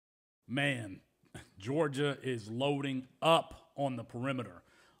Man, Georgia is loading up on the perimeter.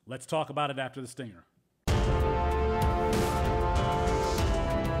 Let's talk about it after the stinger.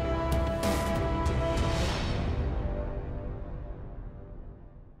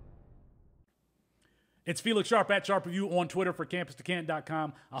 It's Felix Sharp at Sharp Review on Twitter for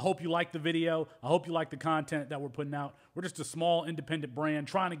CampusToCanton.com. I hope you like the video. I hope you like the content that we're putting out. We're just a small independent brand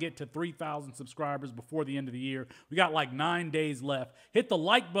trying to get to 3,000 subscribers before the end of the year. We got like 9 days left. Hit the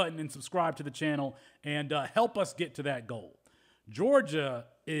like button and subscribe to the channel and help us get to that goal. Georgia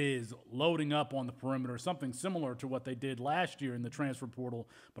is loading up on the perimeter, something similar to what they did last year in the transfer portal.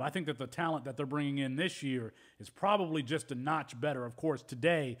 But I think that the talent that they're bringing in this year is probably just a notch better. Of course,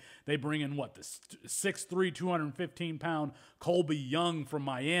 today they bring in, what, the 6'3", 215-pound Colby Young from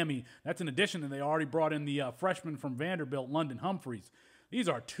Miami. That's in addition, and they already brought in the freshman from Vanderbilt, London Humphreys. These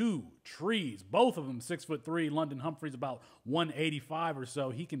are two trees, both of them 6'3". London Humphreys about 185 or so.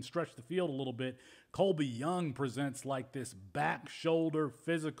 He can stretch the field a little bit. Colby Young presents like this back shoulder,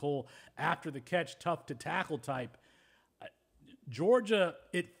 physical, after the catch, tough to tackle type. Georgia,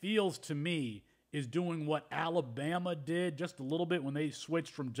 it feels to me, is doing what Alabama did just a little bit when they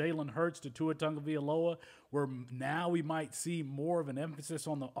switched from Jalen Hurts to Tua Tagovailoa, where now we might see more of an emphasis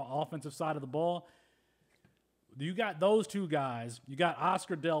on the offensive side of the ball. You got those two guys. You got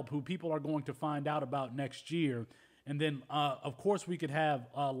Oscar Delp, who people are going to find out about next year. And then, of course, we could have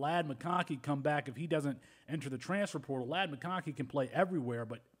Ladd McConkey come back if he doesn't enter the transfer portal. Ladd McConkey can play everywhere,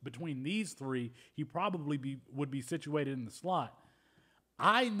 but between these three, he probably would be situated in the slot.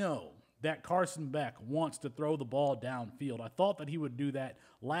 I know that Carson Beck wants to throw the ball downfield. I thought that he would do that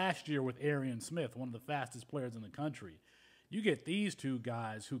last year with Arian Smith, one of the fastest players in the country. You get these two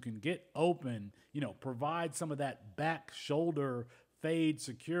guys who can get open, provide some of that back shoulder fade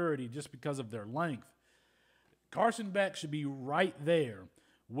security just because of their length. Carson Beck should be right there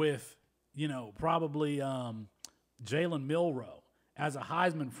with, probably Jalen Milroe as a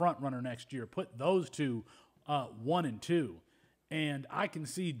Heisman frontrunner next year. Put those two 1 and 2. And I can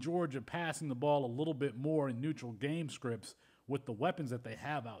see Georgia passing the ball a little bit more in neutral game scripts with the weapons that they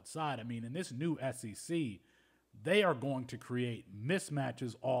have outside. I mean, in this new SEC, they are going to create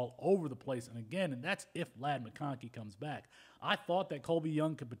mismatches all over the place. And again, that's if Ladd McConkey comes back. I thought that Colby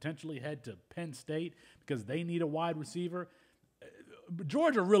Young could potentially head to Penn State because they need a wide receiver.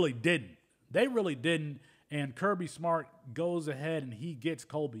 Georgia really didn't. They really didn't. And Kirby Smart goes ahead and he gets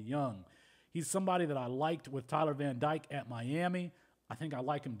Colby Young. He's somebody that I liked with Tyler Van Dyke at Miami. I think I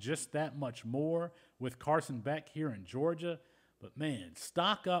like him just that much more with Carson Beck here in Georgia. But, man,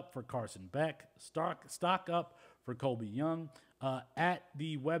 stock up for Carson Beck. Stock up for Colby Young. At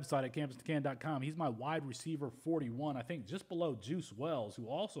the website at CampusToCanton.com, he's my wide receiver 41, I think just below Juice Wells, who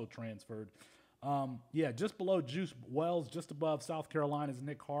also transferred. Just below Juice Wells, just above South Carolina's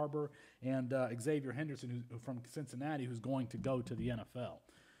Nick Harbor and Xavier Henderson from Cincinnati, who's going to go to the NFL.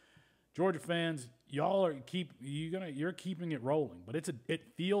 Georgia fans, you're keeping it rolling, but it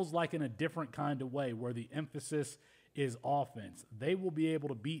feels like in a different kind of way where the emphasis is offense. They will be able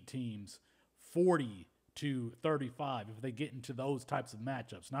to beat teams 40-35 if they get into those types of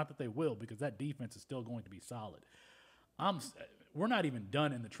matchups. Not that they will, because that defense is still going to be solid. We're not even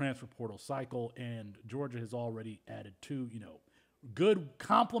done in the transfer portal cycle, and Georgia has already added two, good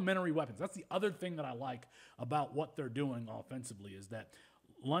complementary weapons. That's the other thing that I like about what they're doing offensively is that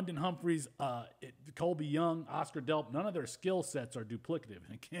London Humphreys, Colby Young, Oscar Delp, none of their skill sets are duplicative.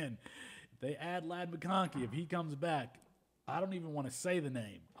 And again, they add Ladd McConkey. If he comes back, I don't even want to say the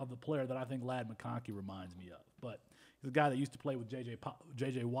name of the player that I think Ladd McConkey reminds me of. But he's a guy that used to play with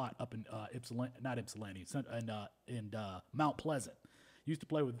J.J. Watt up in Mount Pleasant. He used to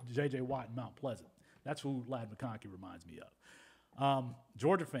play with J.J. Watt in Mount Pleasant. That's who Ladd McConkey reminds me of.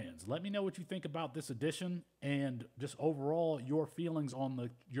 Georgia fans, let me know what you think about this edition and just overall your feelings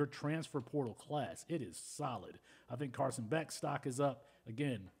on your transfer portal class. It is solid. I think Carson Beck's stock is up.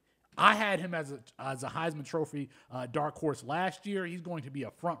 Again, I had him as a Heisman Trophy dark horse last year. He's going to be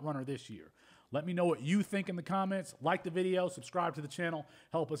a front runner this year. Let me know what you think in the comments. Like the video, subscribe to the channel,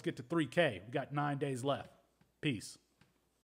 help us get to 3K. We got 9 days left. Peace.